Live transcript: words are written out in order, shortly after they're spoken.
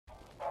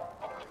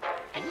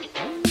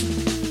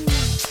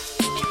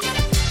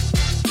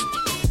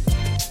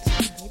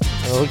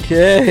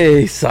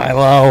Okay,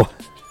 Silo.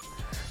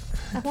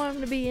 I want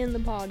him to be in the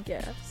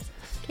podcast.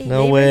 Okay,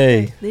 No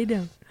way. Lay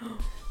down.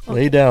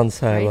 Lay down,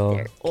 Silo.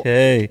 Right there.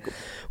 Okay.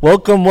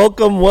 Welcome.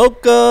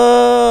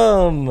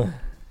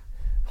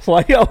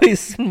 Why you always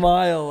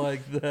smile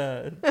like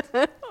that?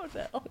 Oh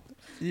no.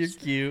 You're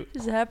cute.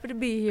 Just happy to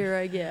be here,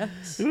 I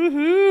guess.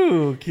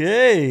 Woohoo.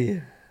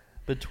 Okay.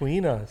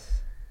 Between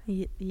us.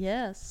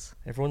 Yes.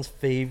 Everyone's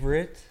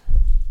favorite.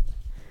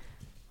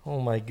 Oh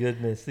my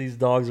goodness. These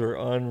dogs are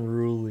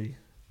unruly.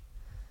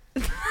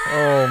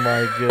 Oh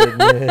my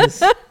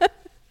goodness.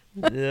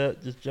 Yeah,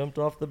 just jumped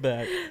off the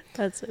back.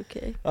 That's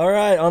okay. All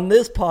right, on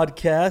this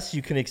podcast,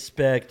 you can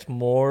expect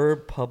more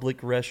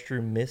public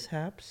restroom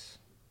mishaps.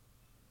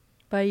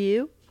 By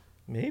you?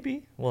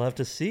 Maybe. We'll have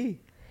to see.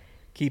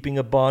 Keeping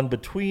a bond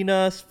between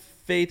us,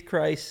 faith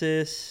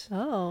crisis,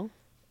 Oh.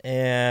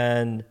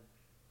 and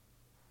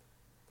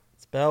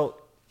it's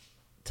about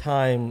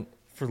time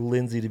for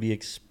Lindsay to be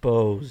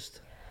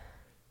exposed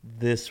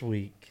this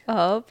week.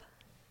 Of?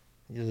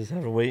 You just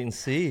have to wait and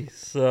see.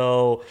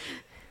 So,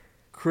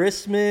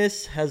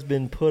 Christmas has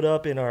been put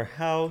up in our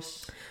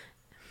house.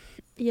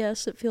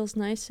 Yes, it feels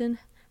nice and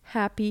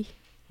happy.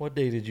 What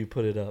day did you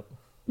put it up?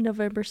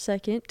 November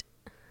 2nd.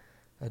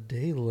 A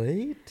day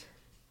late?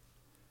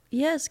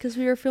 Yes, because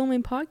we were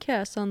filming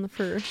podcasts on the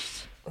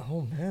 1st.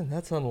 Oh man,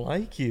 that's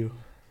unlike you.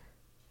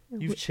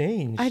 You've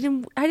changed. I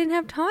didn't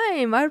have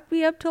time. I'd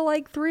be up till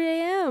like 3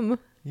 a.m.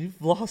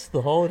 You've lost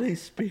the holiday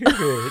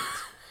spirit.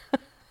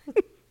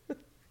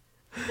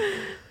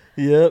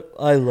 Yep,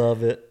 I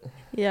love it.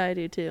 Yeah, I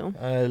do too.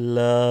 I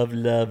love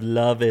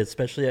it,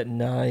 especially at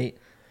night.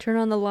 Turn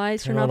on the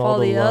lights, turn on off all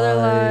the other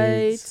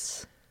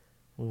lights. lights.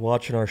 We're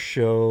watching our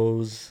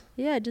shows.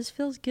 Yeah, it just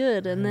feels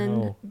good. And I then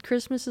know.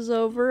 Christmas is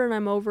over and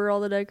I'm over all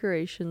the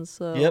decorations,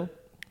 so. Yep,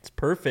 it's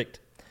perfect.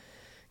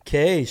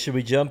 Okay, should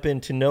we jump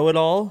into Know It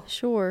All?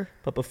 Sure.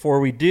 But before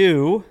we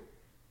do,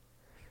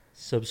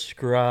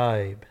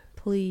 subscribe.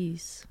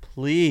 Please.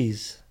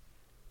 Please,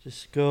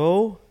 just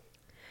go.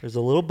 There's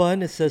a little button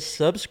that says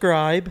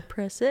subscribe.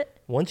 Press it.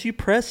 Once you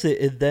press it,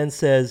 it then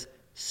says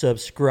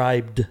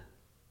subscribed.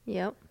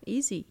 Yep.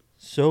 Easy.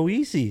 So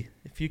easy.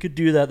 If you could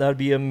do that, that would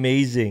be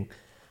amazing.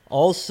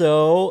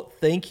 Also,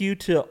 thank you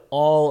to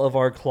all of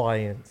our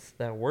clients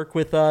that work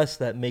with us,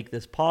 that make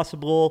this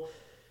possible.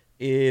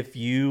 If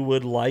you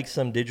would like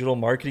some digital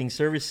marketing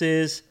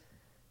services,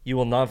 you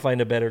will not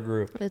find a better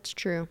group. It's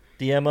true.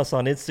 DM us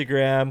on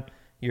Instagram.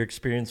 Your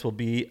experience will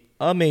be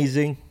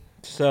amazing.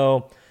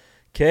 So,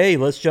 okay,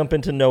 let's jump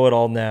into Know It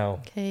All now.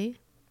 Okay.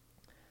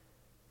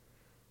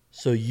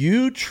 So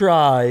you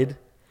thought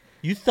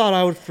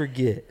I would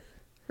forget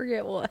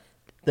Forget what?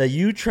 that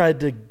you tried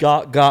to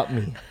got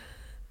me.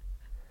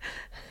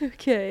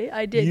 Okay,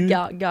 I did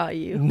got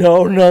you.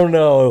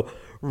 No.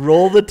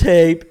 Roll the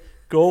tape.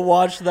 Go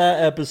watch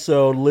that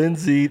episode.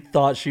 Lindsay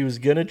thought she was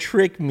going to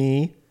trick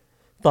me,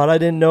 thought I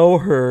didn't know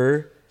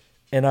her,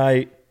 and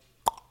I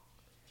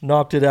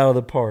knocked it out of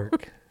the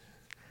park.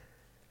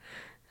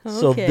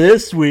 So Okay.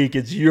 this week,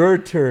 it's your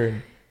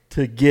turn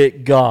to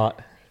get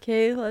got.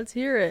 Okay, let's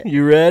hear it.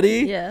 You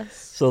ready? Yes.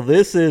 So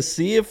this is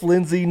See If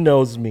Lindsay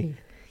Knows Me.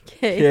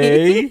 Okay.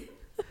 Okay?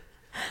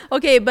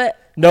 Okay, but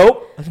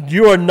Nope.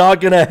 You are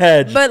not going to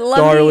hedge, But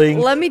darling.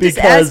 let me just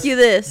because ask you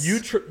this.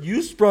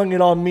 You sprung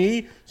it on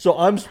me, so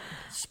I'm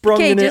sprung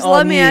okay, it just on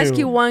let me ask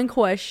you one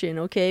question,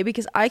 okay?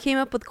 Because I came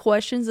up with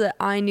questions that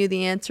I knew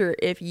the answer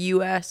if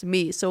you asked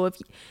me. So if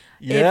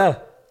you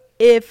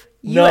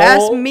No.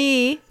 asked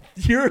me,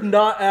 You're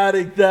not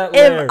adding that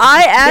if layer.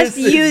 I asked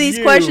This you is these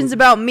you. questions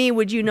about me,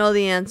 would you know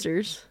the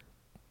answers?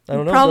 I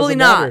don't know. Probably Doesn't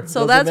not. matter.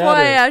 So Doesn't that's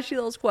why I matter. asked you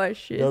those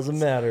questions. Doesn't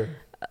matter.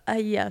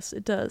 Yes,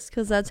 it does,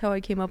 because that's how I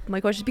came up with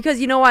my questions. Because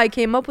you know why I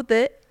came up with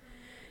it?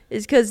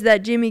 Is because that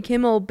Jimmy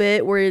Kimmel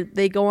bit where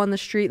they go on the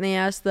street and they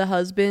ask the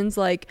husbands,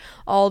 like,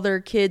 all their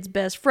kids'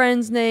 best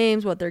friends'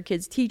 names, what their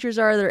kids' teachers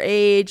are, their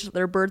age,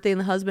 their birthday,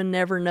 and the husband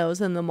never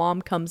knows. And the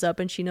mom comes up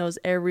and she knows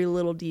every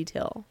little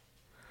detail.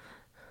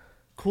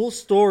 Cool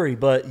story,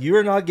 but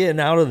you're not getting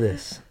out of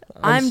this.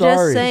 I'm just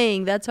sorry.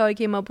 saying that's how I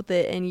came up with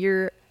it, and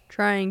you're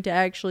trying to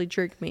actually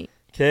trick me.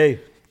 Okay,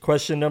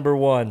 question number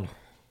 1.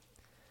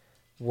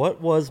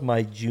 What was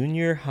my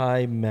junior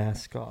high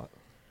mascot?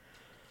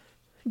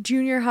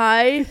 Junior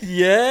high?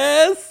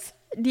 Yes?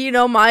 Do you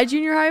know my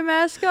junior high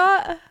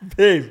mascot?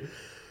 Babe,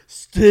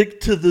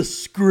 stick to the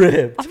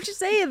script. I'm just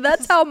saying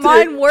that's how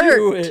mine worked.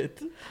 Do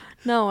it.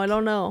 No, I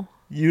don't know.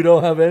 You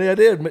don't have any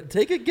idea.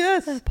 Take a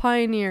guess.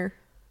 Pioneer.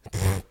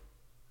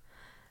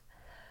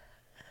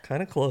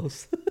 Kind of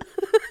close.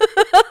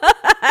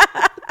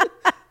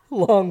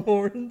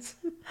 Longhorns.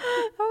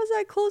 How was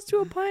that close to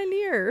a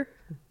pioneer?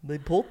 They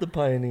pulled the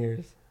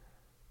Pioneers.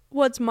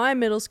 What's my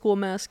middle school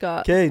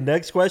mascot? Okay,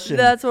 next question.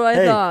 That's what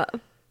I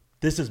thought.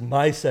 This is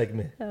my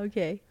segment.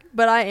 Okay.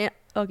 But I am.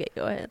 Okay,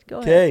 go ahead. Go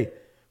ahead. Okay,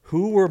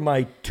 who were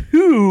my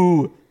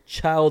 2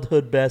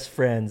 childhood best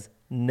friends'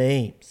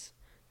 names?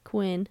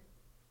 Quinn.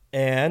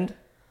 And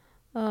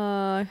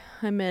I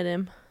met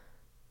him.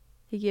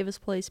 He gave us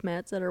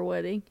placemats at our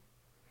wedding.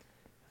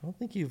 I don't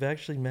think you've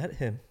actually met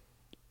him.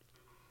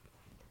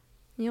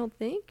 You don't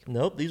think?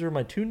 Nope, these are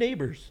my 2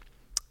 neighbors.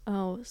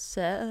 Oh,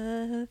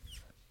 Seth.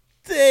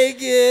 Dang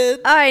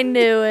it! I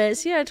knew it.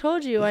 See, I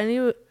told you. I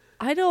know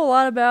a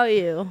lot about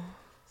you.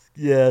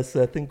 Yeah,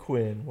 Seth and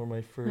Quinn were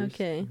my first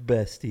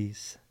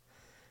besties.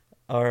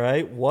 All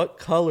right, what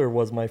color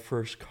was my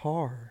first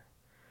car?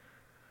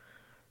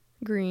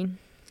 Green.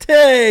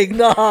 Dang,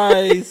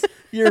 nice.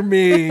 You're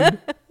mean.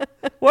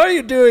 Why are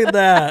you doing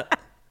that?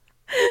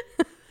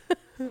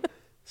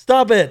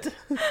 Stop it.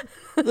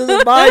 This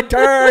is my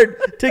turn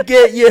to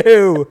get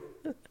you.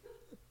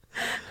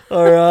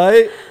 All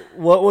right.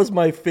 What was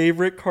my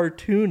favorite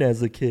cartoon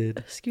as a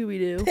kid?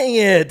 Scooby-Doo. Dang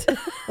it.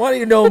 Why do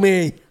you know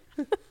me?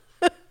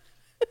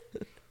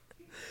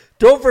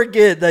 Don't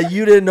forget that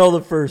you didn't know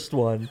the first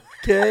one.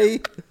 Okay?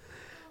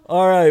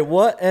 All right.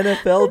 What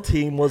NFL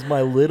team was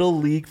my little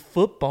league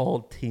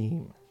football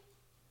team?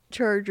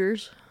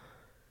 Chargers.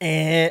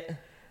 Eh.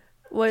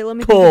 Wait, let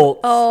me Colts.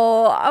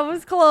 Oh, I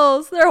was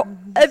close. They're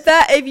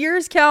if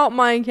yours count,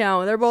 mine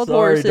count. They're both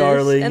horses. Sorry,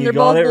 darling. And you they're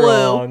got both it blue.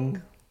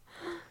 wrong.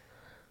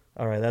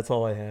 All right, that's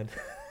all I had.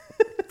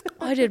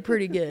 I did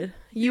pretty good.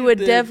 You would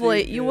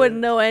definitely you wouldn't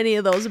know any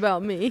of those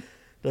about me.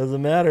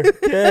 Doesn't matter.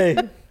 Okay.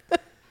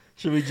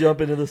 Should we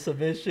jump into the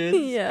submissions?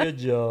 Yeah. Good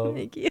job.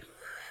 Thank you.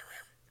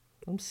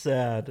 I'm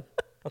sad.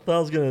 I thought I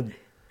was going to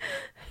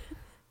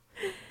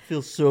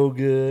feel so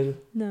good.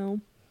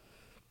 No.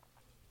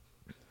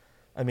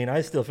 I mean,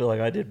 I still feel like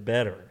I did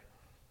better.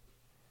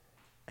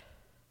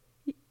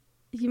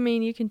 You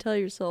mean you can tell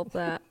yourself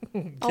that?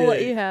 Okay. I'll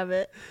let you have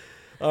it.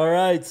 All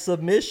right,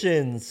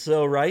 submissions.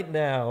 So right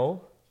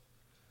now,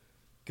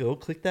 go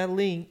click that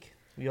link.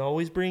 We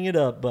always bring it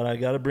up, but I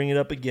got to bring it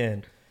up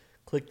again.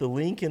 Click the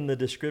link in the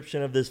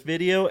description of this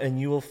video, and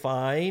you will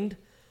find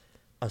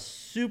a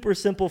super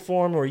simple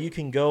form where you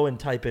can go and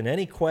type in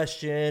any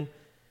question,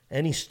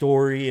 any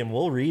story, and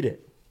we'll read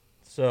it.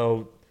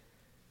 So,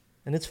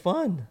 and it's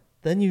fun.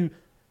 Then you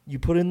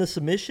put in the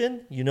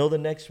submission. You know the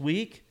next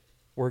week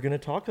we're going to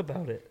talk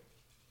about it.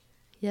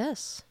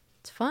 Yes,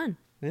 it's fun.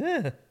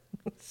 Yeah,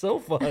 it's so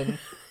fun.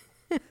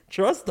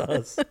 Trust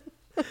us.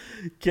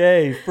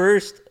 Okay,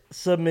 first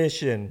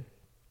submission.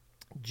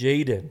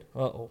 Jaiden.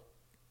 Uh-oh.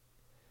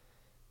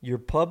 Your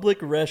public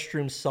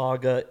restroom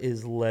saga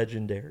is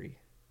legendary.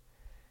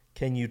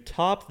 Can you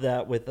top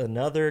that with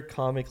another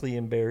comically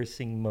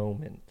embarrassing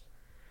moment?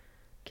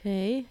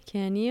 Okay,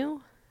 can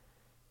you?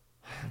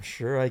 I'm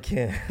sure I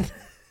can.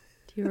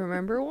 Do you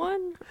remember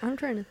one? I'm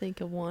trying to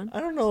think of one. I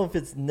don't know if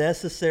it's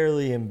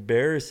necessarily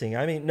embarrassing.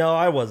 I mean, no,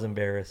 I was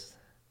embarrassed.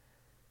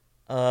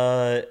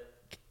 So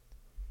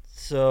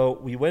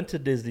we went to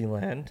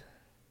Disneyland.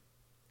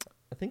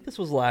 I think this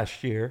was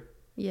last year.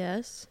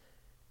 Yes.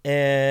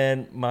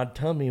 And my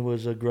tummy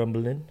was a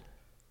grumbling.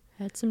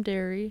 Had some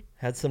dairy.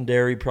 Had some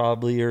dairy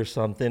probably or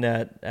something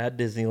at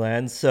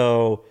Disneyland.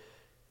 So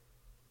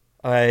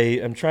I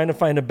am trying to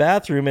find a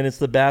bathroom, and it's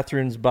the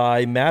bathrooms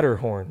by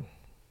Matterhorn.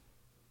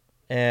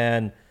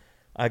 And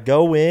I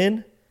go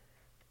in,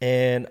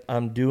 and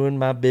I'm doing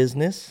my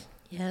business.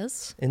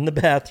 Yes. In the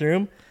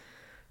bathroom.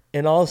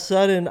 And all of a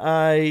sudden,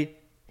 I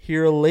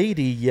hear a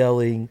lady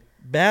yelling,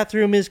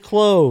 "Bathroom is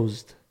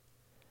closed.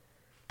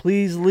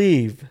 Please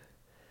leave."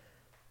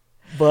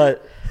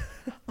 But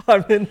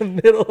I'm in the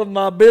middle of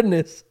my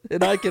business,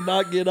 and I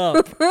cannot get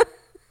up.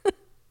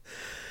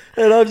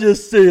 And I'm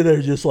just sitting there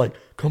just like,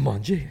 come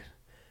on, Jay,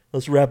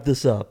 let's wrap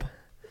this up.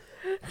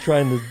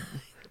 Trying to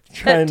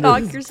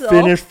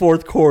finish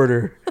fourth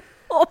quarter.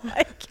 Oh,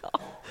 my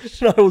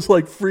gosh. And I was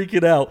like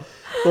freaking out.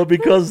 But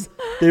because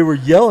they were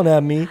yelling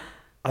at me,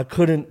 I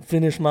couldn't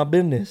finish my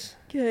business.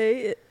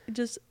 Okay, it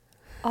just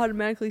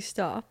automatically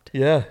stopped.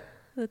 Yeah.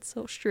 That's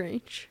so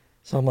strange.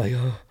 So I'm like,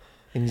 oh,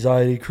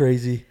 anxiety,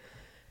 crazy.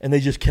 And they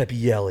just kept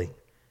yelling,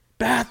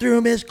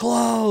 "Bathroom is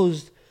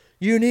closed.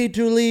 You need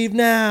to leave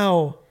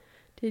now."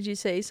 Did you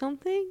say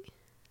something?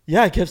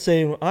 Yeah, I kept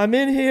saying, "I'm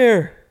in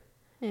here.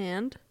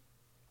 And?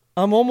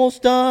 I'm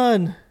almost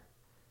done."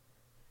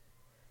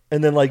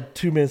 And then like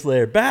 2 minutes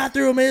later,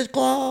 "Bathroom is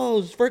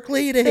closed for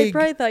cleaning." They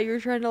probably thought you were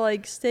trying to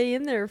like stay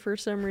in there for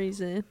some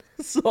reason.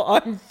 So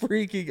I'm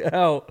freaking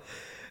out.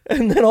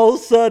 And then all of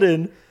a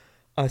sudden,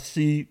 I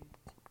see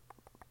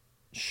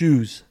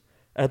shoes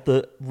at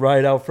the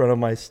right out front of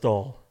my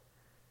stall.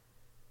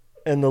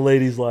 And the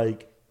lady's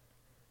like,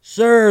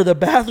 "Sir, the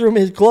bathroom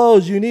is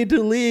closed. You need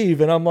to leave."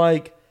 And I'm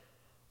like,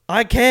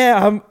 "I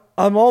can't.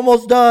 I'm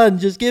almost done.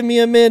 Just give me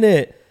a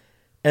minute."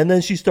 And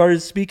then she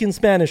started speaking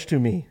Spanish to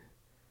me,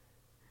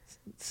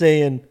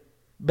 saying,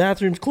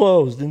 "Bathroom's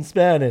closed" in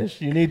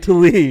Spanish. "You need to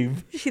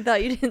leave." She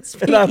thought you didn't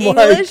speak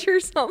English like, or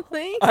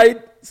something.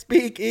 "I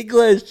speak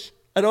English.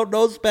 I don't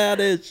know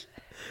Spanish."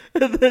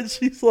 And then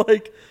she's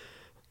like,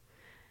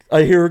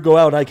 I hear her go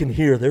out, and I can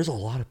hear there's a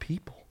lot of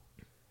people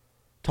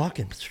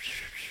talking.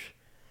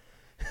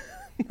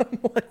 I'm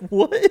like,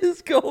 what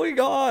is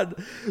going on?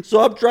 So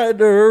I'm trying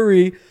to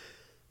hurry,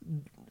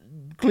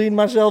 clean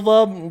myself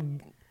up,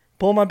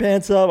 pull my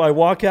pants up. I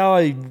walk out,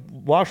 I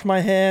wash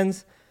my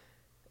hands,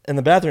 and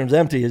the bathroom's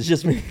empty. It's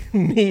just me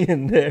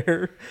in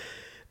there.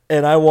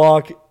 And I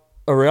walk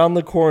around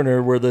the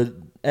corner where the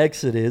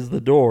exit is,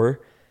 the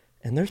door,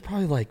 and there's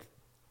probably like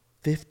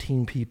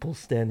 15 people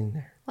standing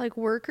there. Like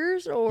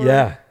workers or?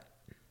 Yeah.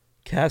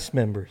 Cast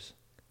members.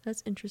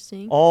 That's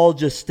interesting. All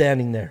just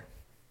standing there.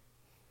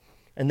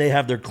 And they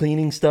have their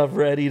cleaning stuff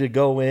ready to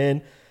go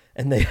in,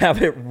 and they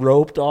have it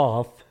roped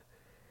off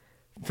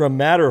from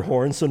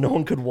Matterhorn so no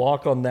one could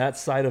walk on that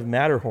side of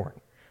Matterhorn.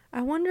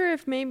 I wonder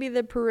if maybe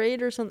the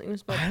parade or something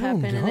was about to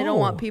happen know. and they don't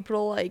want people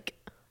to like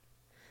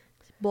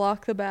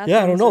block the bathrooms.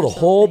 Yeah, I don't know. or The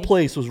whole something.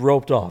 place was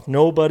roped off.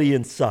 Nobody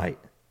in sight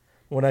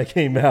when I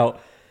came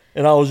out.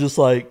 And I was just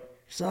like,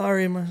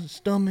 sorry, my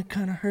stomach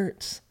kind of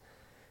hurts.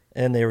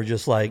 And they were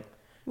just like,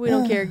 We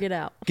don't care. Get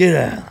out. get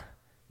out.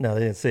 No,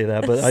 they didn't say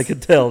that, but I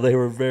could tell they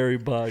were very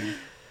bugged.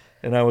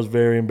 And I was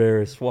very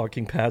embarrassed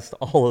walking past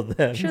all of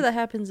them. I'm sure that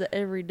happens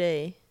every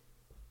day.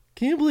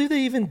 Can you believe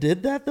they even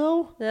did that,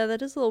 though? Yeah,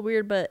 that is a little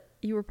weird, but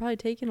you were probably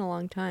taking a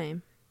long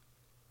time.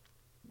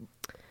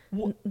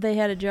 They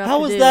had a job How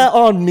to is do. that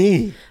on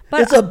me?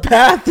 But- it's a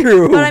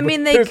bathroom. but I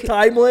mean, there's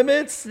time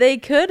limits. They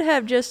could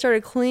have just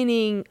started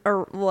cleaning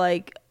or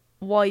like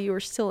while you were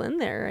still in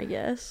there, I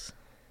guess.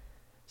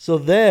 So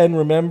then,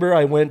 remember,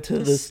 I went to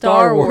the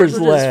Star Wars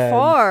which land. is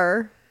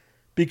far.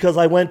 Because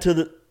I went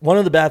to one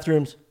of the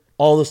bathrooms,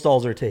 all the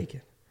stalls are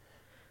taken.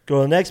 Go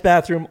to the next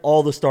bathroom,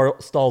 all the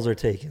stalls are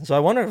taken. So I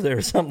wonder if there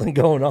was something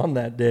going on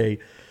that day.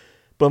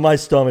 But my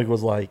stomach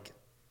was like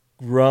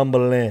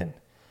grumbling.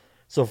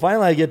 So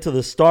finally I get to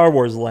the Star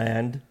Wars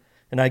land,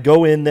 and I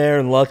go in there,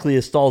 and luckily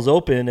a stall's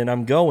open, and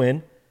I'm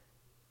going,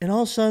 and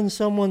all of a sudden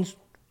someone's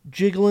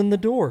jiggling the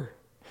door.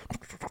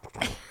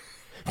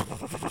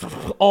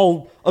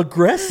 All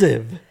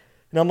aggressive.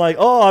 And I'm like,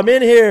 oh, I'm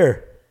in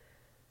here.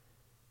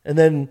 And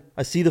then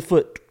I see the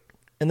foot,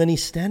 and then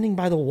he's standing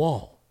by the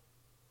wall.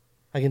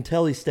 I can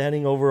tell he's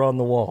standing over on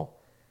the wall.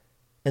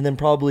 And then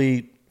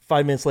probably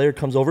 5 minutes later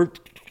comes over,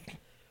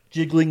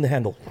 jiggling the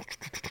handle.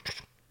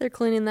 They're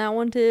cleaning that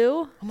one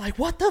too. I'm like,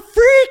 what the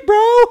freak,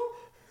 bro?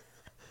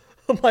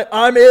 I'm like,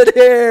 I'm in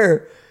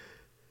here.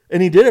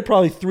 And he did it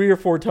probably 3 or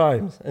 4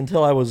 times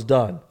until I was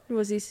done.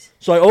 Was he?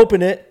 So I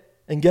open it,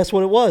 and guess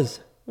what it was?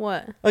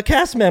 What? A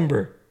cast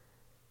member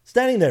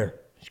standing there.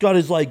 He's got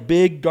his like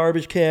big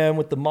garbage can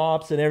with the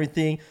mops and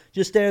everything,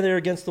 just standing there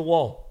against the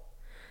wall,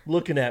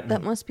 looking at me.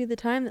 That must be the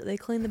time that they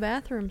clean the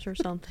bathrooms or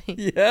something.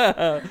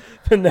 Yeah,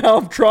 but now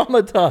I'm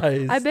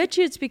traumatized. I bet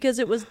you it's because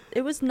it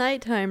was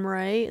nighttime,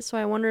 right? So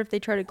I wonder if they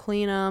try to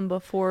clean them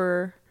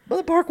before. But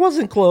the park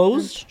wasn't That's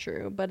closed.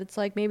 true, but it's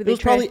like maybe It they was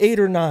try. probably 8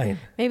 or 9.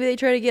 Maybe they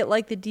try to get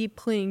like the deep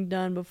cleaning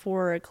done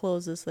before it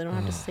closes, so they don't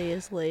have to stay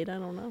as late. I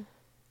don't know.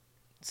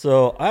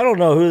 So I don't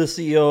know who the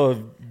CEO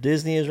of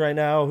Disney is right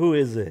now. Who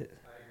is it?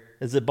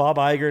 Is it Bob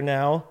Iger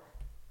now?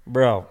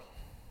 Bro,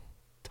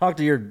 talk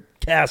to your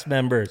cast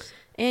members.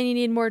 And you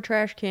need more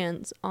trash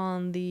cans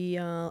on the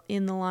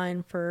in the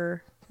line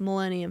for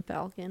Millennium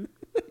Falcon.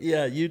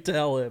 Yeah, you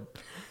tell him.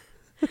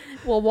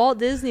 Well, Walt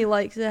Disney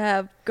likes to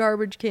have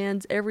garbage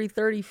cans every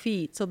 30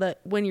 feet so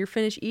that when you're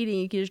finished eating,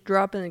 you can just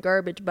drop in the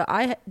garbage. But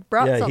I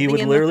brought Yeah, something he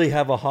would in literally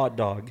have a hot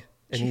dog.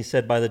 And he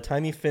said by the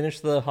time he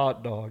finished the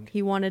hot dog,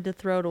 he wanted to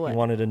throw it away. he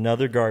wanted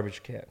another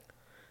garbage can.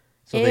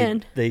 So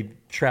And- they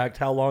tracked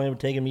how long it would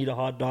take him to eat a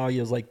hot dog. It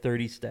was like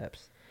 30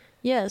 steps.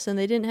 Yes, and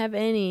they didn't have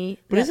any.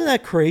 But isn't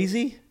that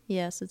crazy?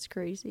 Yes, it's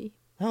crazy.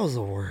 That was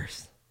the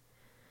worst.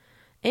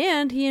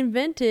 And he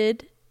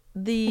invented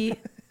the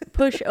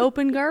push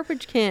open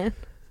garbage can.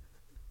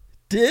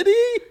 Did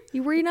he?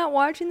 Were you not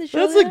watching the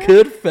show? That's a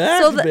good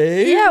fact, So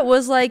babe. yeah, it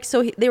was like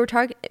they were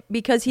talking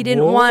because he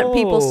didn't want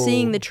people Whoa.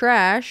 seeing the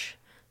trash,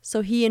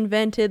 so he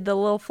invented the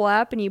little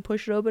flap, and you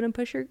push it open and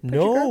push your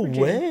No garbage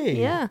in. way.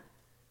 Yeah,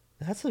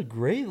 That's a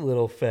great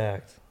little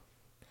fact.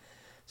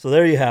 So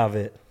there you have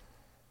it.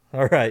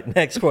 All right,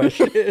 next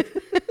question.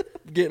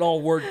 Getting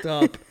all worked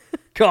up.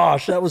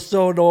 Gosh, that was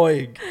so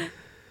annoying.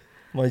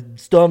 My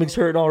stomach's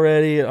hurting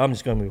already. I'm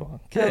just going to move on.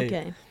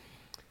 Okay.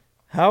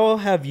 How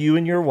have you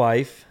and your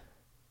wife,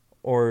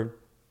 or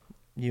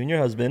you and your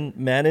husband,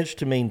 managed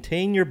to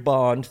maintain your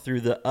bond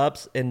through the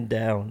ups and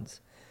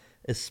downs,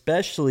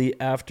 especially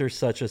after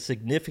such a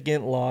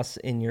significant loss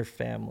in your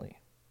family?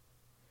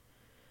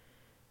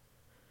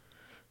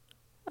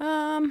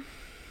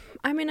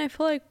 I mean, I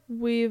feel like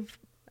we've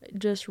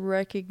just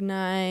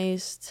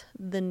recognized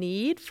the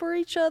need for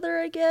each other,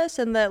 I guess,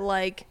 and that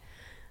like,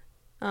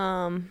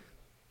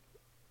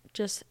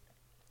 just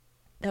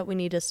that we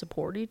need to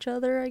support each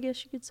other, I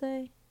guess you could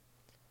say.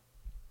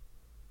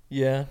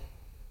 Yeah.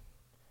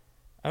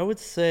 I would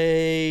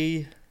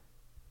say,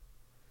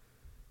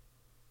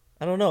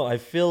 I don't know. I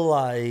feel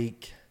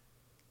like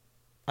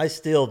I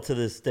still to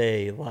this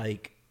day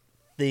like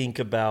think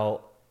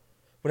about,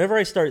 whenever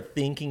I start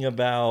thinking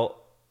about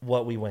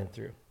what we went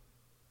through,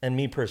 and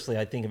me personally,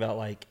 I think about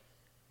like,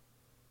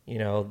 you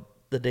know,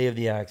 the day of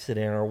the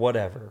accident or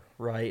whatever,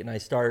 right? And I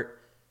start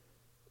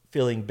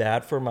feeling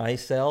bad for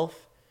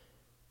myself.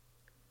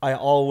 I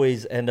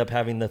always end up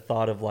having the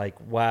thought of like,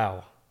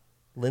 wow,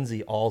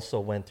 Lindsay also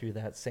went through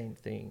that same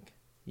thing,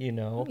 you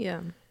know?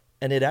 Yeah.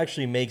 And it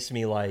actually makes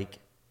me like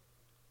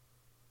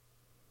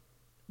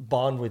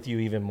bond with you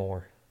even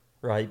more,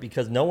 right?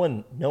 Because no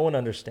one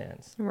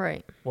understands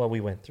Right. what we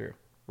went through,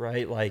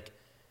 right? Like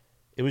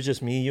it was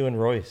just me, you, and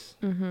Royce.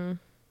 Mm-hmm.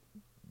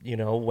 You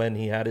know, when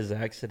he had his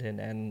accident.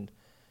 And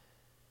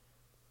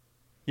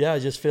yeah, I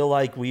just feel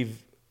like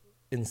we've,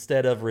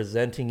 instead of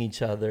resenting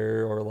each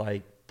other or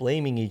like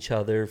blaming each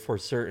other for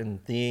certain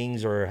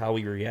things or how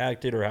we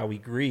reacted or how we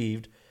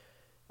grieved,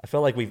 I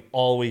felt like we've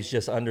always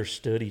just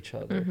understood each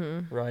other,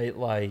 Mm-hmm. right?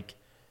 Like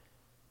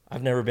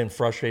I've never been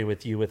frustrated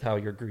with you with how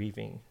you're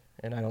grieving,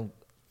 and I don't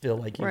feel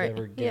like you've Right.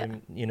 ever Yeah.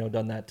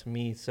 done that to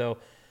me. So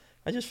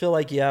I just feel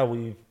like, yeah,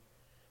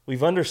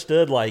 we've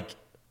understood, like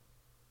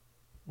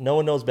no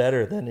one knows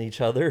better than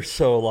each other.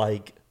 So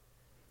like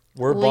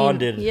we're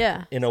bonded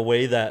Yeah. in a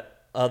way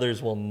that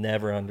others will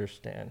never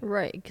understand.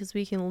 Right, because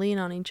we can lean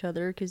on each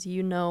other because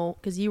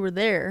because you were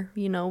there,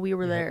 we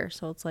were Yep. there.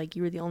 So it's like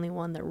you were the only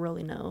one that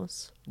really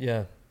knows.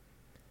 Yeah.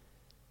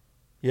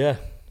 Yeah.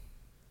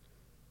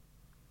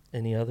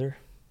 Any other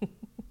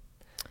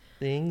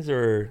things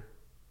or?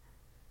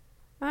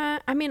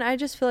 I mean, I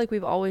just feel like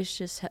we've always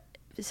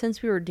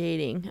since we were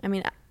dating. I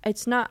mean,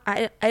 it's not.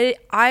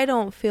 I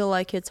don't feel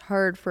like it's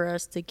hard for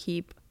us to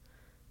keep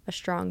a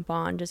strong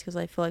bond just because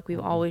I feel like we've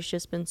always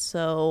just been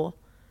so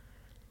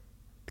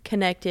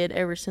connected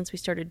ever since we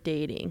started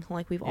dating.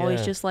 Like we've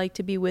always just liked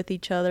to be with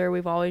each other.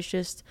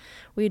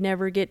 We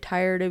never get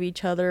tired of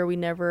each other. We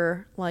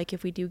never, like,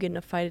 if we do get in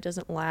a fight, it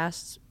doesn't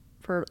last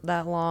for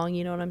that long.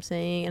 You know what I'm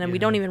saying? And then we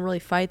don't even really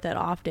fight that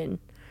often.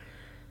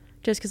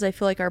 Just because I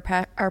feel like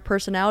our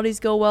personalities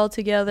go well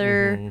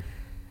together,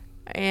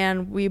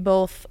 and we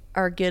both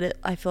are good at,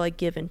 I feel like,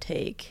 give and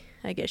take,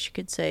 I guess you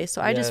could say.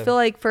 So I just feel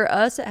like for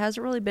us, it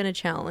hasn't really been a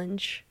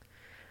challenge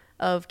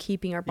of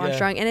keeping our bond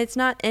strong. And it's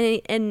not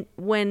any. And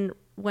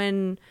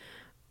when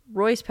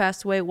Royce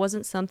passed away, it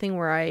wasn't something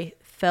where I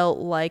felt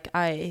like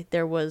I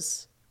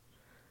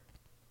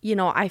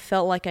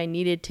felt like I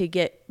needed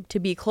to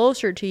be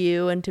closer to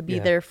you and to be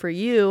there for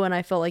you, and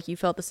I felt like you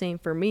felt the same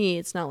for me.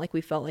 It's not like we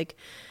felt like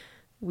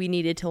we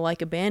needed to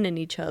like abandon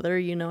each other.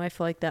 I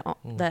feel like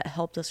that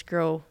helped us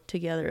grow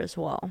together as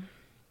well.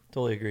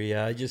 Totally agree.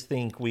 Yeah, I just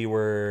think we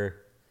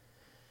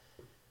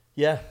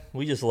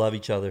just love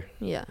each other.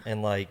 Yeah.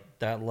 And like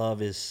that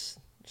love is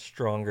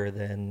stronger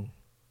than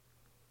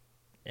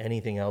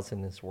anything else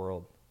in this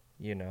world,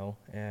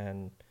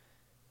 and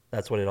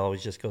that's what it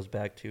always just goes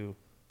back to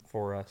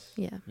for us.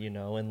 Yeah.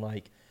 And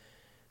like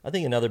I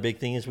think another big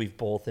thing is we've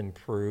both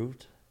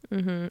improved.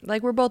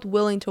 Like we're both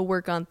willing to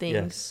work on things.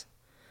 Yes.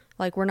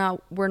 Like we're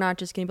not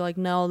just gonna be like,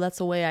 no, that's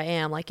the way I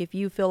am. Like if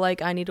you feel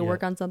like I need to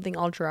work on something,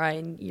 I'll try,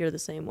 and you're the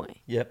same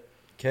way. Yep.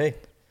 Okay.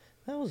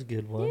 That was a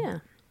good one. Yeah.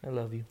 I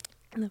love you.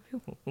 I love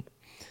you.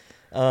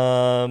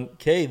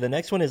 Okay, the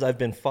next one is I've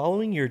been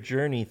following your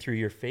journey through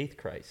your faith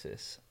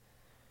crisis,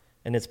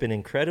 and it's been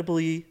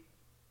incredibly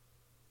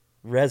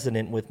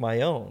resonant with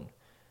my own.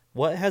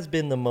 What has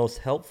been the most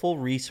helpful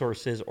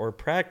resources or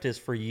practice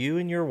for you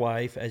and your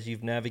wife as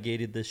you've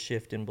navigated this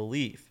shift in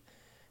belief?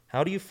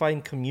 How do you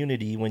find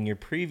community when your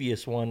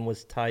previous one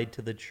was tied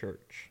to the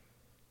church?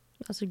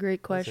 That's a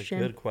great question. That's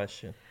a good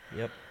question.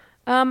 Yep.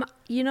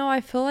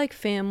 I feel like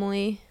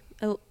family.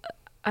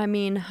 I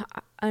mean,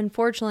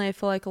 unfortunately, I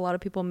feel like a lot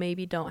of people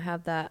maybe don't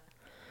have that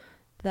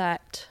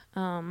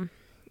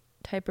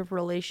type of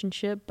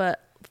relationship.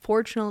 But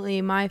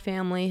fortunately, my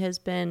family has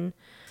been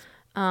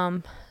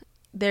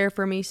there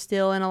for me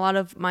still, and a lot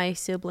of my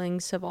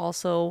siblings have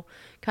also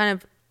kind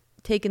of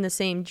taken the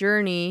same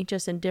journey,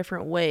 just in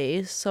different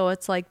ways. So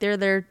it's like they're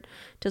there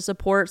to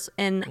support,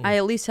 and I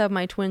at least have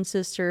my twin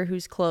sister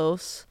who's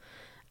close.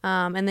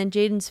 And then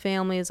Jaiden's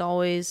family is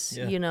always,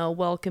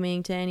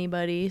 welcoming to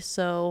anybody.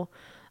 So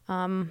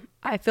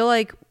I feel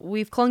like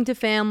we've clung to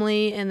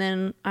family, and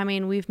then, I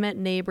mean, we've met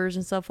neighbors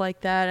and stuff like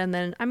that. And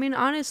then, I mean,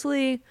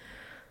 honestly,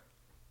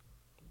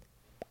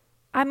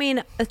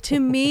 to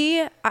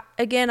me,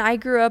 I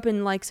grew up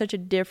in like such a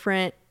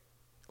different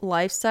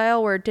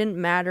lifestyle where it didn't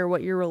matter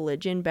what your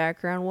religion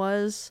background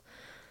was.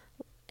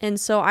 And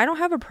so I don't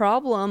have a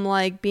problem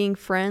like being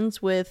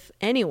friends with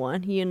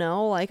anyone,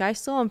 like I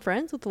still am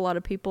friends with a lot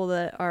of people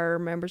that are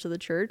members of the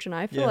church, and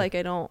I feel like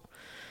I don't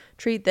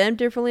treat them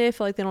differently. I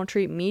feel like they don't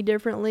treat me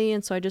differently.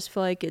 And so I just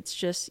feel like it's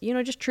just,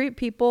 just treat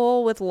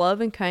people with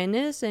love and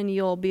kindness, and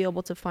you'll be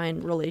able to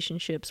find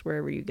relationships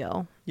wherever you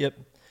go. Yep.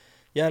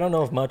 Yeah, I don't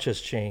know if much has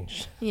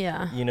changed.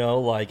 Yeah.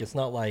 Like it's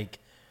not like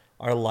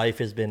our life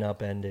has been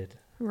upended.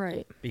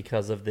 Right.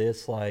 Because of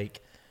this,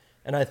 like,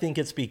 and I think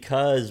it's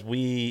because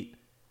we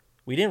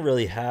didn't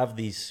really have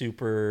these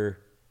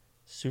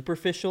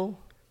superficial,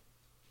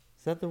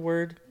 is that the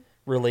word?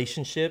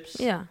 Relationships.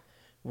 Yeah.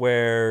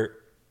 Where,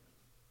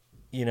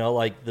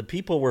 like the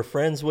people we're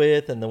friends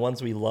with and the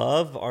ones we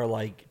love are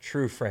like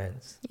true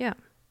friends. Yeah.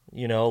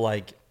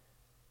 Like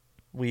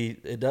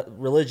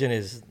religion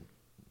is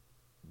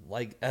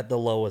like at the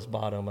lowest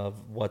bottom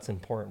of what's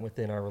important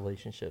within our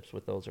relationships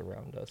with those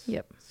around us.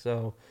 Yep.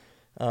 So,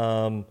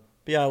 but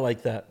yeah, I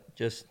like that.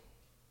 Just,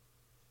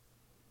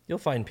 you'll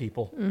find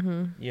people,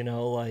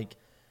 like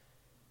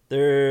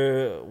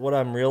what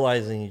I'm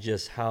realizing is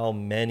just how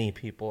many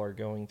people are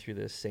going through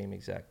this same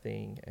exact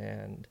thing,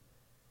 and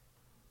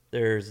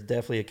there's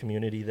definitely a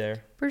community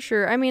there. For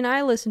sure. I mean,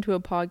 I listen to a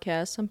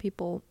podcast. Some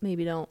people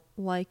maybe don't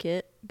like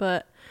it,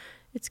 but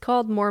it's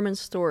called Mormon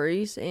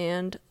Stories,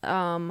 and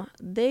I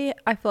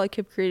feel like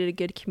have created a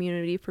good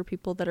community for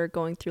people that are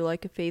going through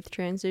like a faith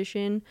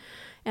transition.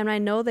 And I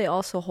know they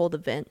also hold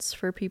events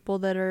for people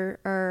that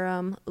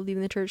are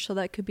leaving the church, so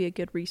that could be a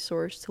good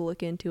resource to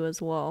look into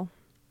as well.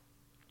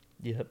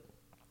 Yep.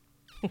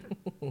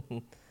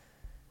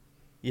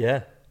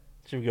 Yeah.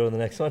 Should we go to the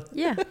next one?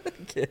 Yeah.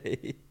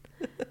 Okay.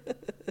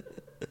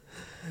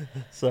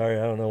 Sorry,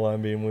 I don't know why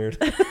I'm being weird.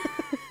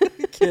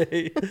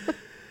 Okay.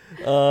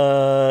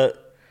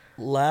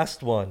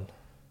 Last one.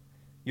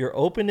 Your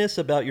openness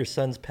about your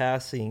son's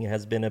passing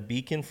has been a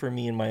beacon for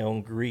me in my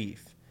own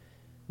grief.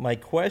 My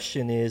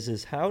question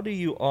is how do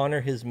you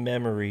honor his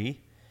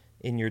memory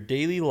in your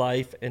daily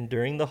life and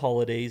during the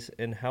holidays,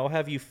 and how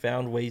have you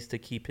found ways to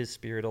keep his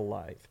spirit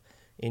alive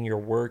in your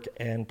work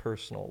and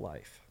personal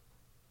life?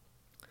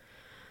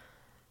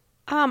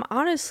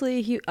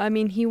 Honestly,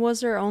 he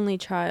was our only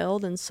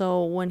child, and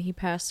so when he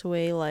passed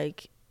away,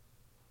 like,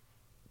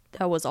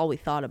 that was all we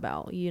thought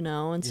about,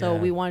 and so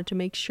we wanted to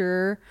make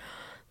sure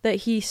that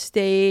he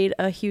stayed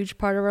a huge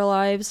part of our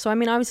lives. So, I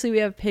mean, obviously we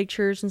have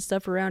pictures and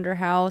stuff around our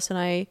house,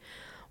 and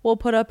we'll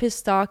put up his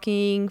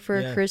stocking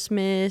for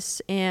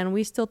Christmas, and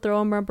we still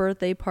throw him a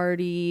birthday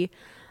party.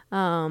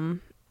 And,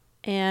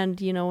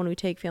 when we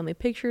take family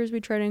pictures, we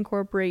try to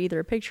incorporate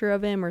either a picture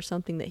of him or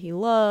something that he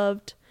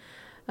loved.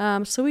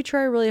 So we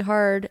try really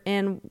hard,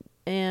 and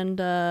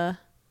I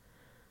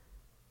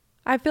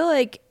feel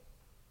like,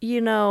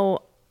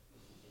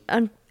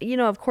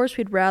 of course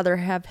we'd rather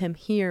have him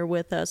here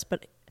with us,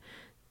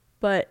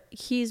 but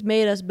he's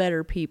made us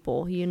better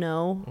people,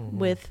 Mm-hmm.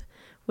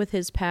 with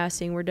his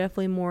passing. We're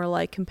definitely more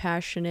like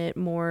compassionate,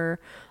 more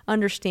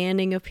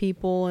understanding of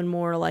people, and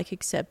more like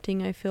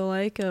accepting, I feel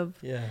like,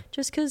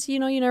 just because, you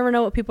never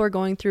know what people are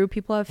going through.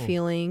 People have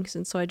feelings.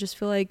 And so I just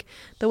feel like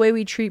the way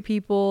we treat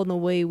people and the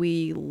way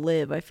we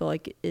live, I feel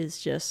like is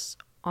just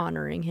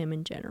honoring him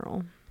in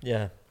general.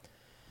 Yeah.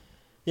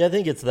 Yeah, I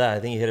think it's that. I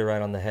think you hit it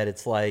right on the head.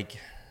 It's like,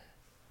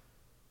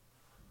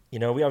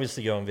 we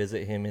obviously go and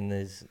visit him in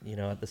his,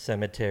 at the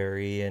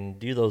cemetery and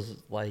do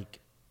those, like,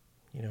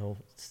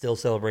 still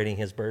celebrating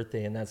his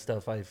birthday and that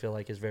stuff I feel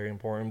like is very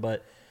important.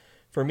 But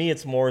for me,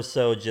 it's more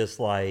so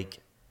just like,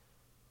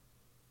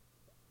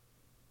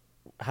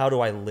 how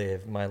do I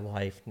live my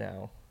life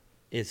now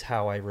is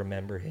how I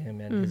remember him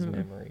and his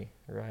memory,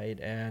 right?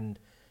 And,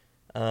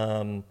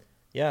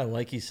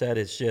 like you said,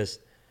 it's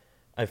just,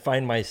 I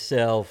find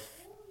myself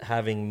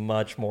having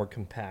much more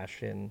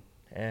compassion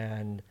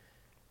and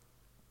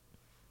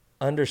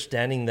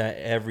understanding that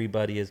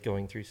everybody is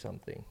going through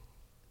something.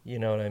 You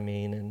know what I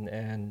mean?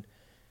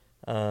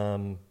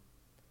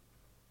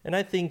 And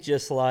I think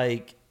just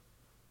like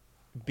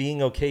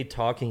being okay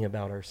talking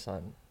about our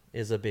son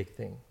is a big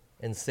thing,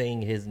 and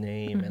saying his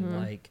name and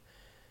like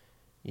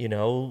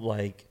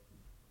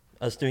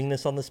us doing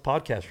this on this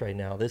podcast right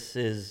now. This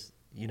is,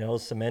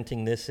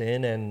 cementing this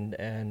in,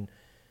 and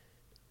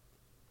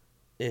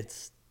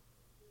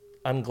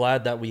I'm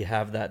glad that we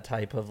have that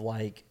type of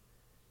like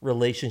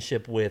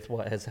relationship with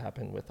what has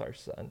happened with our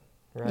son,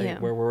 right? Yeah.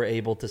 Where we're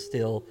able to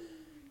still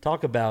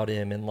talk about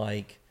him, and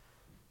like,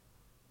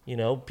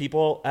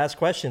 people ask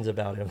questions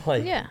about him,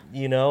 like,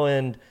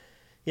 and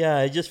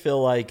I just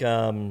feel like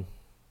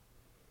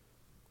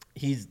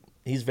he's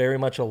very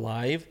much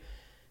alive,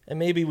 and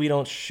maybe we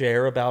don't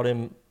share about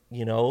him,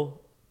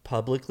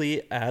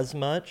 publicly as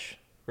much,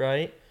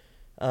 right?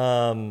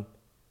 But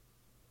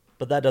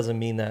that doesn't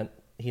mean that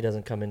he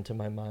doesn't come into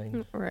my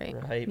mind,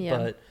 right? Yeah.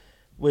 But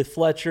with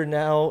Fletcher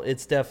now,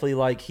 it's definitely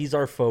like he's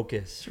our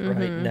focus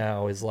right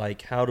now, is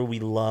like, how do we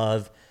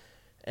love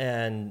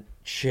and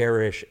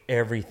cherish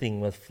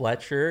everything with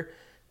Fletcher,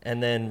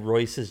 and then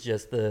Royce is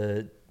just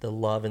the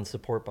love and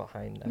support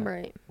behind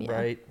that,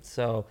 right?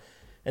 So,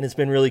 and it's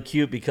been really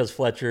cute because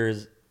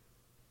Fletcher's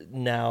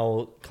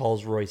now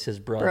calls Royce his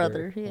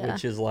brother,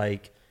 which is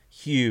like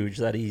huge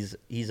that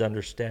he's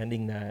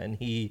understanding that. And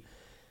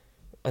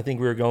I think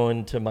we were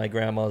going to my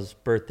grandma's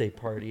birthday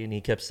party, and he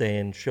kept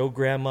saying, show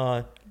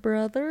grandma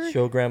brother.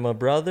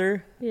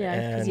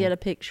 Yeah, because he had a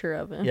picture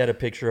of him. He had a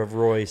picture of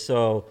Royce.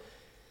 So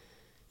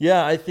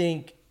yeah, I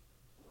think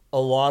a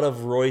lot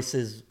of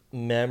Royce's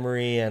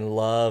memory and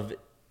love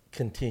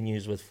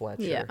continues with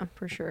Fletcher. Yeah,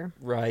 for sure.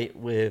 Right?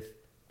 With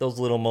those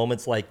little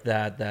moments like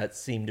that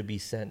seem to be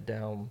sent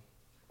down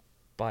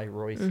by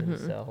Royce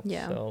himself.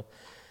 Yeah. So,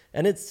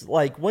 and it's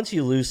like, once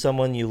you lose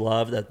someone you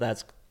love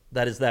that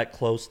is that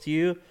close to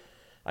you,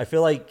 I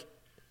feel like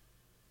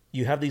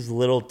you have these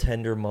little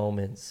tender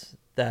moments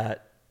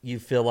that you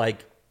feel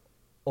like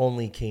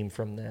only came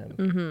from them.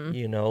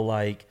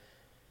 Like,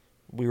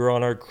 we were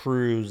on our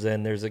cruise,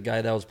 and there's a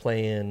guy that was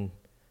playing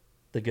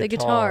the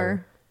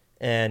guitar,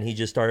 and he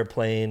just started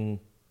playing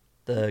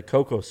the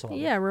Coco song.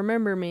 Yeah,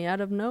 Remember Me, out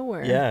of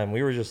nowhere. Yeah, and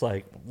we were just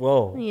like,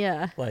 whoa.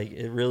 Yeah. Like,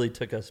 it really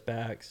took us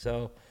back.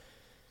 So,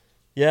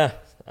 yeah,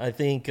 I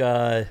think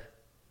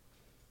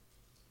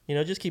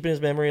just keeping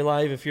his memory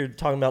alive. If you're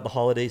talking about the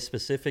holidays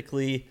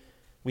specifically,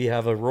 we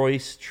have a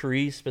Royce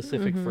tree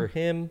specific for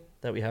him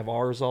that we have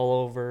ours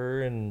all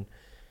over.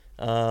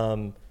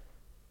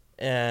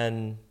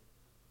 And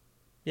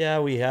yeah,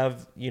 we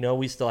have,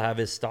 we still have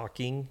his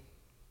stocking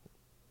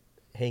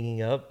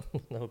hanging up.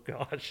 Oh,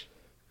 gosh.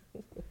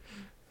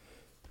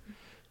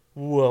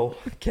 Whoa.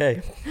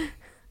 Okay.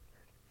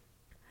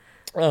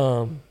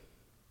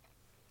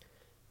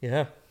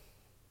 Yeah.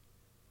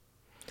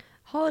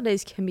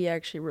 Holidays can be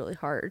actually really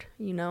hard,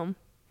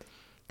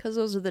 because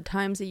those are the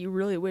times that you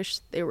really wish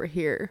they were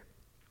here.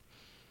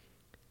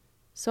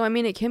 So, I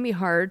mean, it can be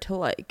hard to,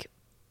 like,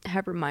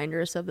 have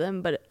reminders of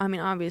them, but, I mean,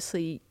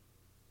 obviously,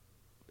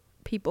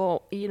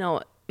 people,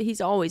 he's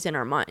always in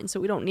our minds, so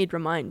we don't need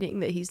reminding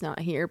that he's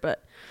not here,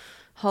 but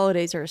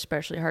holidays are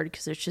especially hard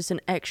because it's just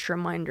an extra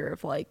reminder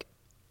of, like,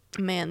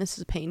 man, this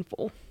is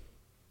painful.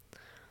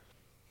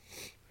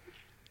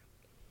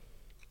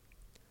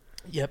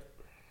 Yep.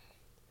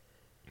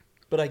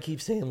 But I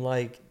keep saying,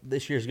 like,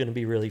 this year's going to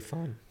be really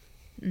fun.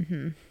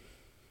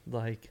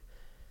 Like,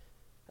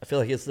 I feel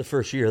like it's the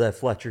first year that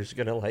Fletcher's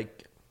going to,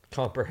 like,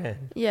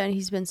 comprehend. Yeah, and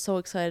he's been so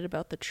excited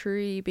about the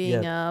tree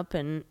being up,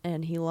 and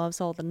he loves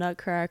all the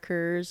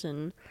nutcrackers,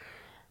 and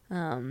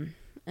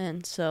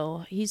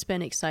so he's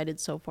been excited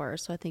so far,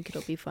 so I think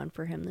it'll be fun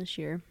for him this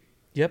year.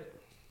 Yep.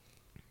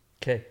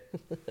 Okay.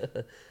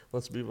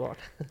 Let's move on.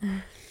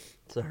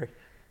 Sorry.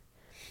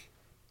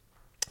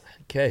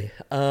 Okay.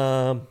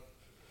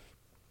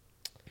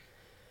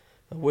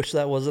 I wish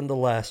that wasn't the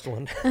last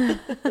one. I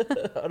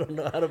don't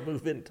know how to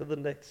move into the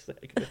next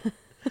segment.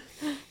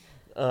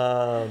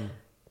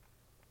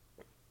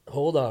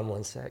 Hold on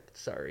one sec.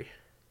 Sorry.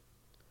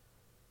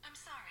 I'm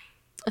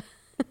sorry.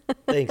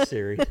 Thanks,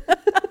 Siri.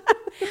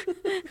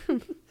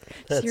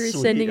 Siri's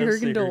sweet sending of her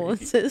Siri.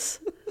 condolences.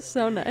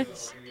 So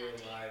nice. I'll give you a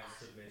live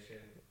submission.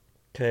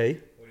 Okay.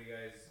 What are you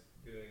guys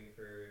doing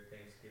for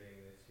Thanksgiving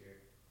this year?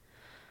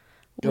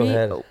 Go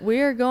ahead. We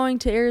are going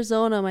to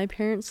Arizona. My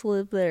parents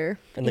live there.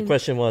 And the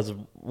question was,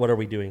 what are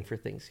we doing for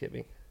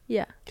Thanksgiving?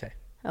 Yeah. Okay.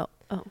 Oh.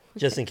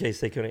 Just in case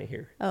they couldn't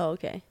hear. Oh,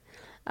 okay.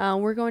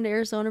 We're going to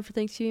Arizona for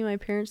Thanksgiving. My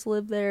parents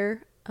live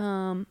there.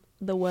 The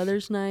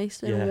weather's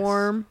nice and Yes.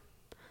 warm.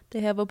 They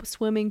have a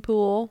swimming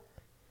pool.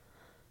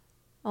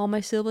 All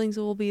my siblings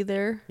will be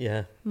there.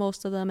 Yeah.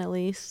 Most of them, at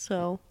least.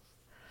 So.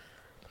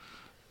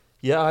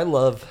 Yeah, I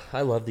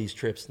love these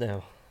trips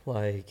now.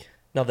 Like,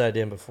 not that I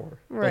didn't before,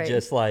 Right. but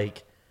just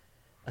like,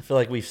 I feel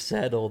like we've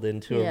settled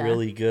into a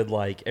really good,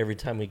 like, every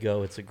time we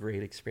go, it's a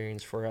great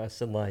experience for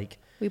us. And like,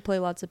 We play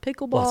lots of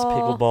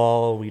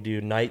pickleball. we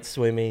do night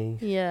swimming.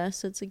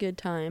 Yes, it's a good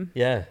time.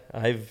 Yeah,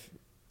 I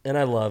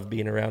love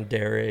being around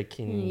Derek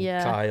and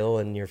Yeah. Kyle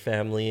and your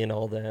family and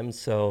all them.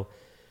 So,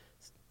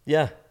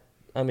 yeah,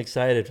 I'm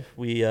excited.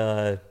 We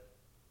were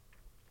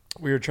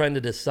trying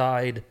to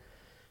decide,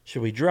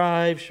 should we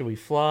drive? Should we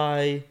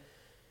fly?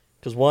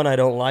 Because one, I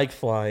don't like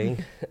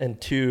flying, and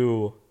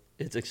two,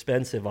 it's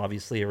expensive,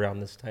 obviously, around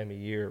this time of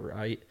year,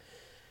 right?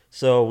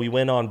 So we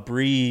went on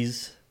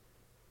Breeze.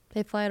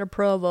 They fly out of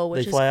Provo,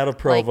 which They fly out of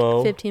Provo.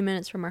 like 15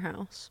 minutes from our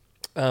house.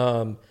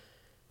 And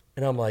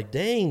I'm like,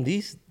 dang,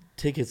 these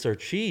tickets are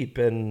cheap.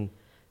 And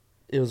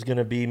it was going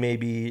to be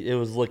it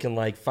was looking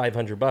like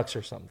 $500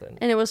 or something.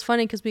 And it was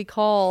funny because we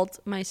called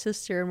my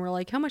sister and we're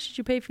like, how much did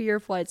you pay for your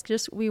flights?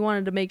 Just we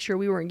wanted to make sure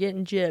we weren't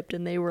getting gypped.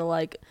 And they were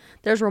like,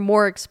 theirs were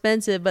more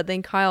expensive. But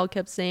then Kyle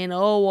kept saying,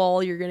 oh,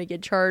 well, you're going to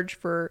get charged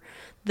for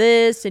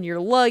this and your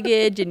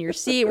luggage and your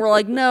seat. And we're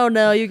like,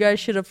 no, you guys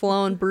should have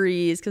flown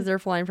Breeze because they're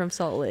flying from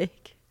Salt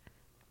Lake.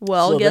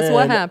 Well, So guess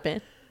what then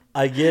happened?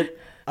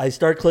 I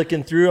start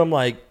clicking through. I'm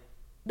like,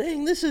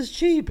 dang, this is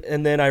cheap.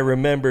 And then I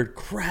remembered,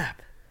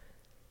 crap,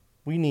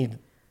 we need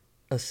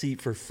a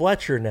seat for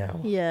Fletcher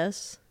now.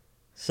 Yes.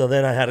 So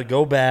then I had to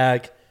go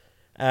back,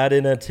 add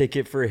in a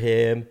ticket for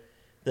him.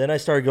 Then I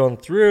started going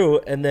through,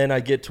 and then I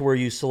get to where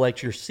you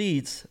select your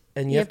seats,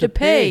 and you have to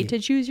pay to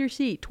choose your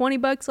seat.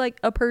 $20 like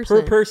a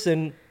person. per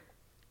person.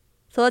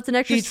 So that's an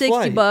extra Each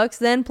 $60. flight.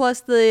 Then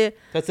plus the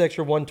That's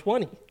extra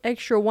 $120.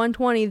 extra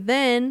 $120.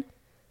 Then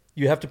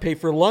You have to pay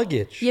for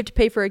luggage. you have to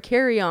pay for a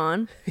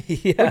carry-on,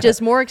 Yeah. which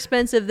is more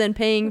expensive than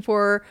paying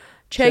for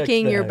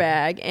checking Check your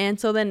bag. bag. And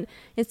so then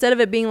instead of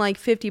it being like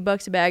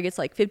 $50 a bag, it's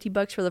like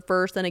 $50 for the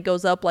first, then it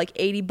goes up like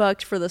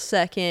 $80 for the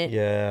second.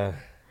 Yeah.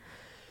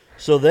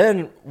 So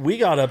then we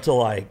got up to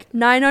like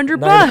 $900.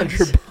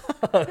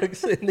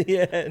 $900 in the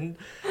end.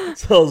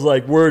 So I was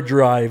like, we're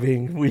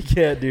driving. We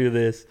can't do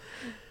this.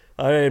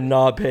 I am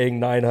not paying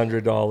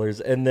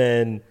 $900. And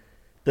then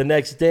the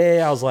next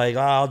day I was like,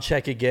 I'll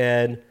check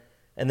again.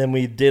 And then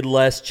we did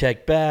less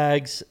check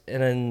bags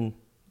and then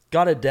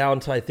got it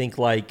down to, I think,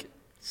 like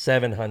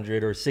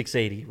 700 or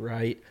 680,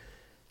 right?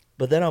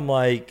 But then I'm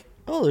like,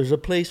 oh, there's a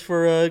place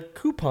for a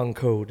coupon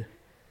code.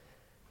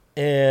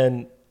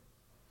 And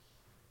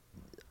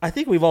I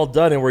think we've all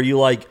done it where you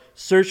like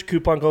search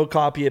coupon code,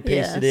 copy it,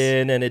 paste it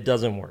Yes. in, and it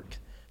doesn't work.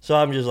 So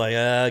I'm just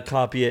like,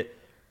 copy it,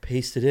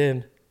 paste it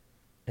in,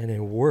 and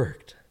it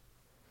worked.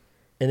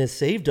 And it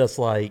saved us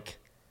like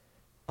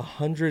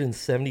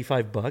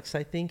 $175,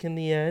 I think, in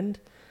the end.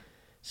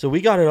 So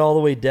we got it all the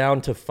way down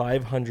to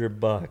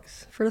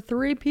 $500 For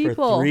 3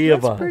 people. three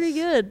of That's us. pretty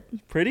good.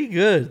 Pretty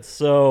good.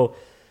 So,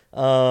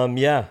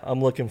 yeah,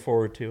 I'm looking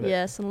forward to it.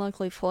 Yes, and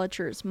luckily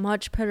Fletcher's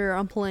much better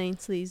on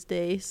planes these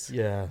days.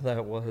 Yeah,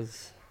 that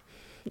was.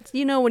 It's,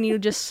 you know when you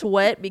just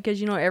sweat because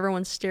you know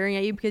everyone's staring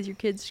at you because your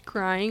kid's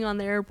crying on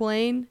the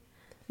airplane?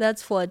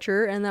 That's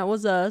Fletcher, and that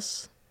was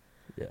us.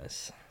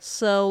 Yes.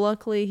 So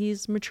luckily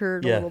he's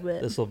matured a little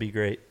bit. This will be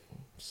great.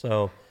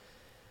 So,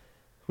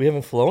 we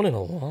haven't flown in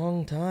a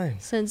long time.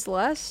 Since the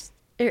last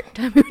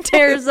time we went to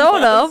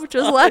Arizona, which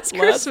was last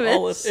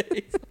Christmas.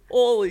 holidays.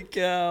 Holy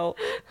cow.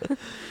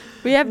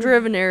 We have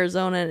driven to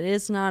Arizona, and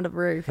it's not a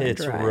very fun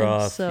It's drive.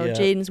 rough, So yeah.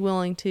 Jaiden's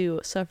willing to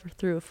suffer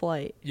through a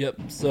flight.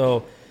 Yep.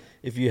 So,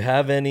 if you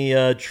have any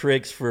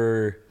tricks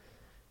for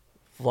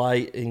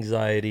flight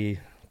anxiety,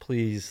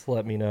 please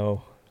let me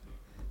know.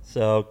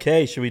 So,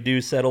 okay, should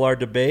we settle our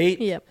debate?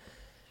 Yep.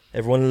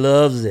 Everyone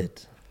loves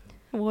it.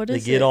 What They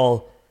is get it?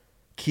 all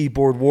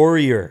keyboard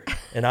warrior,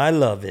 and I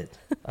love it.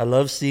 I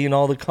love seeing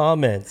all the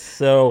comments.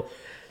 So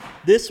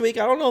this week,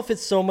 I don't know if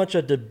it's so much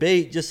a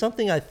debate, just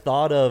something I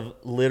thought of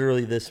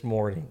literally this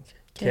morning.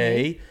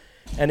 Okay.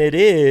 And it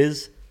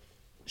is,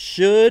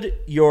 should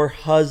your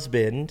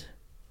husband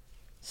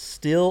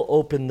still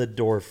open the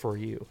door for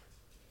you?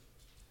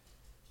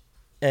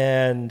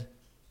 And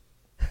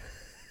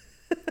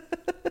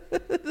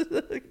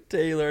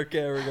Taylor, our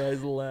camera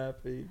guy's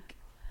laughing.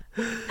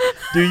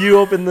 Do you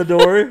open the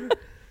door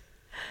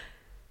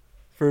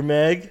for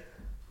Meg?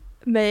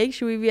 Meg,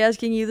 should we be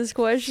asking you this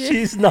question?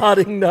 She's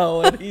nodding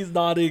no, and he's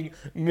nodding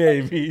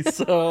maybe.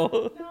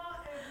 So,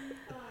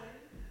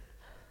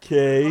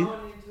 okay.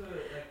 Going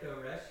into a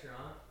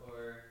restaurant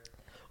or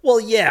Well,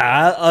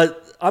 yeah,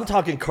 I'm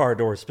talking car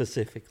door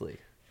specifically.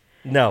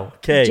 No,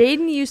 okay.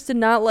 Jaiden used to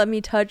not let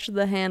me touch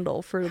the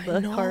handle for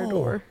the car know.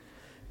 door.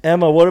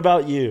 Emma, what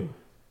about you?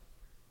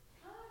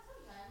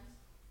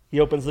 He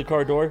opens the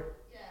car door?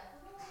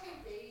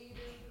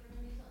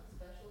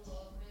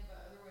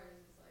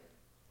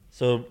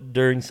 So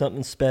during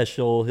something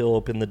special, he'll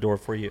open the door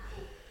for you.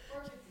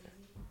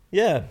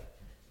 Yeah.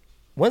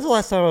 When's the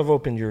last time I've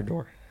opened your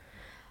door?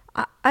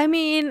 I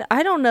mean,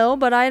 I don't know,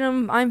 but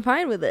I'm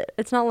fine with it.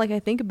 It's not like I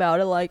think about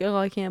it like, oh,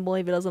 I can't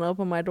believe it doesn't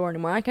open my door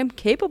anymore. Like, I'm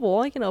capable.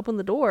 I can open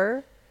the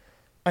door.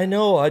 I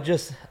know.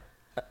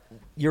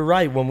 You're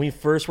right. When we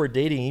first were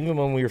dating, even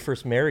when we were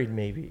first married,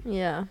 maybe.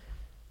 Yeah.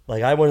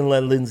 Like, I wouldn't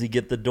let Lindsay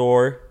get the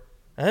door.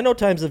 I know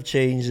times have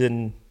changed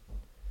and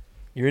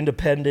you're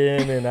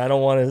independent and I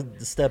don't want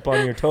to step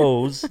on your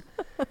toes.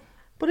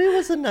 But it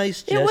was a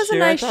nice gesture. It was a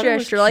nice thought it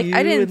was gesture. Like,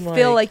 I cute didn't and,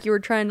 feel like you were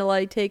trying to,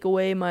 like, take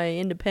away my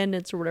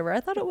independence or whatever. I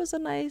thought it was a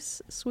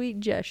nice, sweet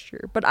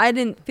gesture. But I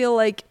didn't feel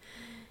like,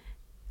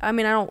 I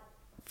don't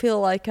feel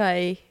like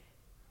I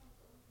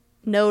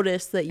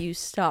noticed that you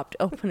stopped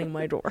opening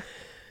my door.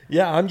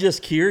 Yeah, I'm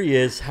just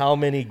curious how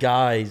many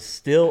guys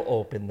still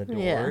open the door.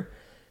 Yeah.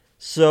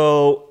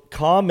 So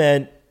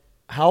comment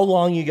how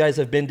long you guys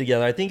have been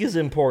together. I think is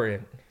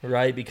important,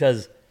 right?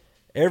 Because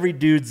every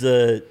dude's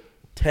a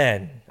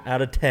 10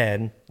 out of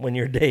 10 when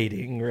you're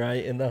dating,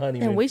 right? In the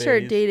honeymoon And we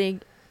started phase.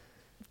 dating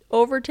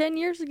over 10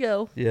 years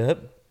ago.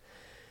 Yep.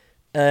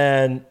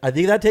 And I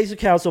think that takes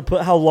account. So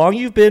put how long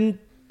you've been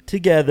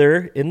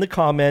together in the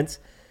comments,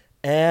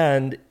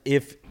 and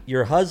if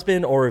your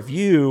husband or if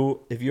you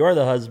are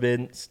the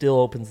husband, still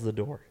opens the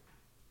door.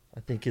 I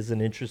think is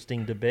an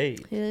interesting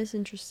debate. It is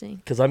interesting.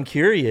 Because I'm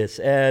curious,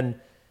 and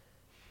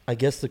I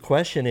guess the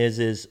question is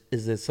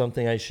it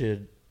something I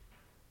should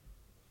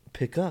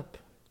pick up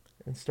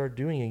and start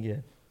doing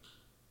again?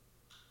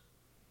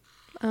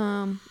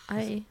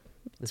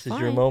 This is your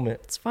fine.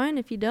 moment. It's fine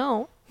if you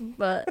don't,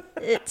 but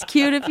it's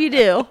cute if you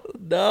do.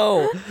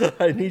 No,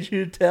 I need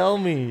you to tell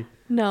me.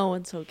 No,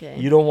 it's okay.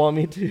 You don't want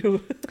me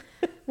to?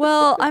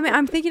 Well,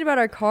 I'm thinking about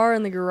our car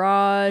in the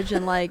garage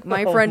and like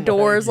my Oh front my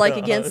door is like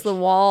against gosh. the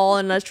wall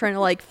and us trying to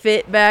like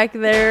fit back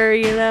there,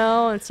 you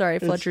know? And sorry,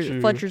 It's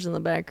true. Fletcher's in the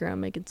background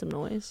making some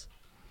noise.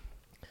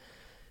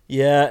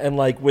 Yeah, and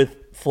like with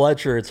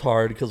Fletcher, it's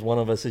hard because one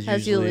of us is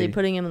That's usually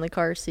putting him in the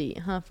car seat,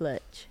 huh,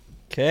 Fletch?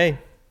 okay.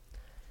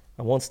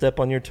 I won't step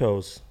on your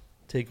toes.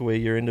 Take away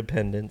your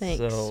independence. Thanks.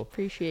 So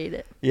Appreciate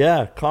it.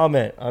 yeah,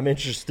 comment. I'm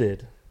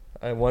interested.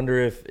 I wonder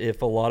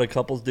if a lot of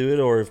couples do it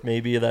or if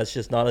maybe that's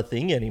just not a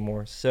thing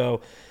anymore. So,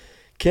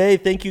 okay,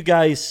 thank you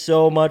guys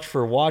so much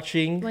for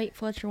watching. Wait,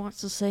 Fletcher wants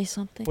to say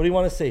something. What do you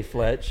want to say,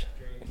 Fletch?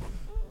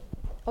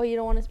 Oh, you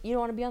don't want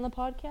to be on the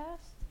podcast?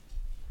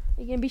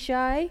 You gonna be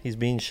shy? He's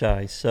being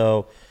shy.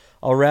 So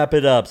I'll wrap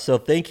it up. So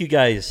thank you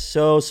guys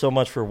so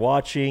much for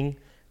watching.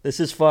 This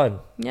is fun.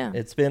 Yeah.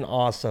 It's been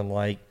awesome.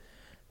 Like,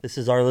 this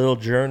is our little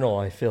journal,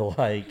 I feel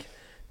like,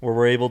 where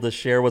we're able to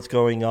share what's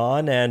going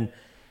on. And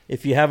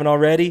if you haven't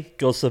already,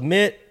 go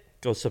submit,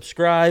 go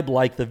subscribe,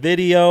 like the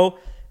video,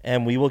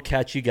 and we will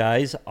catch you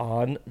guys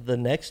on the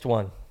next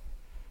one.